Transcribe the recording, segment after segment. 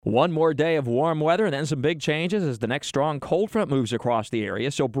One more day of warm weather and then some big changes as the next strong cold front moves across the area.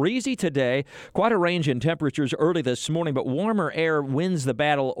 So breezy today, quite a range in temperatures early this morning, but warmer air wins the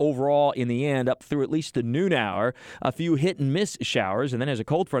battle overall in the end up through at least the noon hour. A few hit and miss showers, and then as a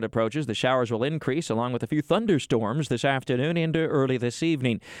cold front approaches, the showers will increase along with a few thunderstorms this afternoon into early this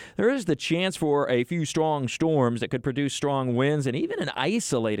evening. There is the chance for a few strong storms that could produce strong winds and even an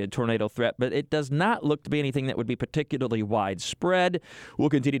isolated tornado threat, but it does not look to be anything that would be particularly widespread. We'll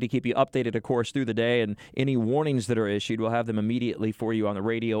continue to keep you updated, of course, through the day, and any warnings that are issued, we'll have them immediately for you on the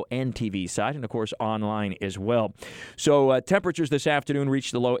radio and TV side, and, of course, online as well. So temperatures this afternoon reach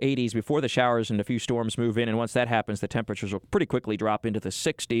the low 80s before the showers and a few storms move in, and once that happens, the temperatures will pretty quickly drop into the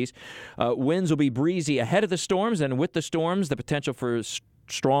 60s. Winds will be breezy ahead of the storms, and with the storms, the potential for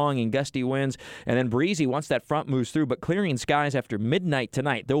strong and gusty winds, and then breezy once that front moves through, but clearing skies after midnight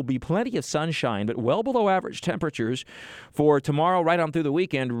tonight. There will be plenty of sunshine, but well below average temperatures for tomorrow right on through the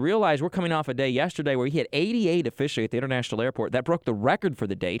weekend. Realize we're coming off a day yesterday where we hit 88 officially at the International Airport. That broke the record for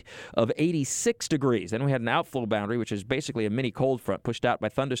the date of 86 degrees. Then we had an outflow boundary, which is basically a mini cold front pushed out by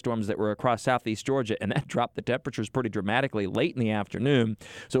thunderstorms that were across southeast Georgia, and that dropped the temperatures pretty dramatically late in the afternoon.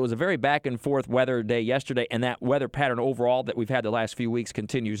 So it was a very back and forth weather day yesterday, and that weather pattern overall that we've had the last few weeks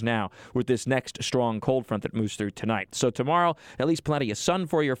continues now with this next strong cold front that moves through tonight. So tomorrow, at least plenty of sun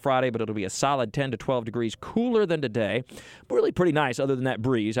for your Friday, but it'll be a solid 10 to 12 degrees cooler than today. Really pretty nice other than that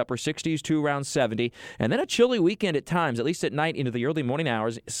breeze. Upper 60s to around 70. And then a chilly weekend at times, at least at night into the early morning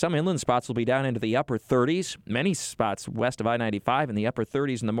hours. Some inland spots will be down into the upper 30s. Many spots west of I-95 in the upper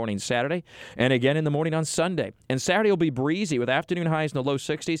 30s in the morning Saturday. And again in the morning on Sunday. And Saturday will be breezy with afternoon highs in the low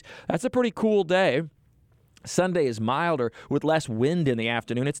 60s. That's a pretty cool day. Sunday is milder with less wind in the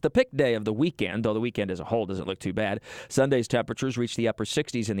afternoon. It's the pick day of the weekend, though the weekend as a whole doesn't look too bad. Sunday's temperatures reach the upper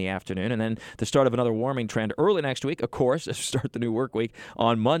 60s in the afternoon, and then the start of another warming trend early next week, of course, start the new work week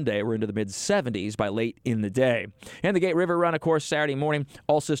on Monday. We're into the mid-70s by late in the day. And the Gate River run, of course, Saturday morning.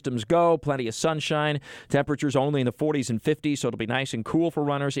 All systems go, plenty of sunshine. Temperatures only in the 40s and 50s, so it'll be nice and cool for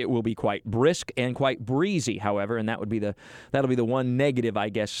runners. It will be quite brisk and quite breezy, however, and that'll be the one negative, I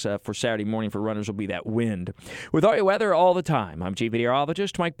guess, for Saturday morning for runners will be that wind. With all your weather all the time, I'm Chief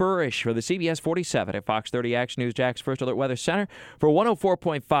Meteorologist Mike Burrish for the CBS 47 at Fox 30 Action News Jack's First Alert Weather Center for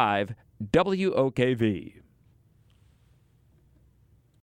 104.5 WOKV.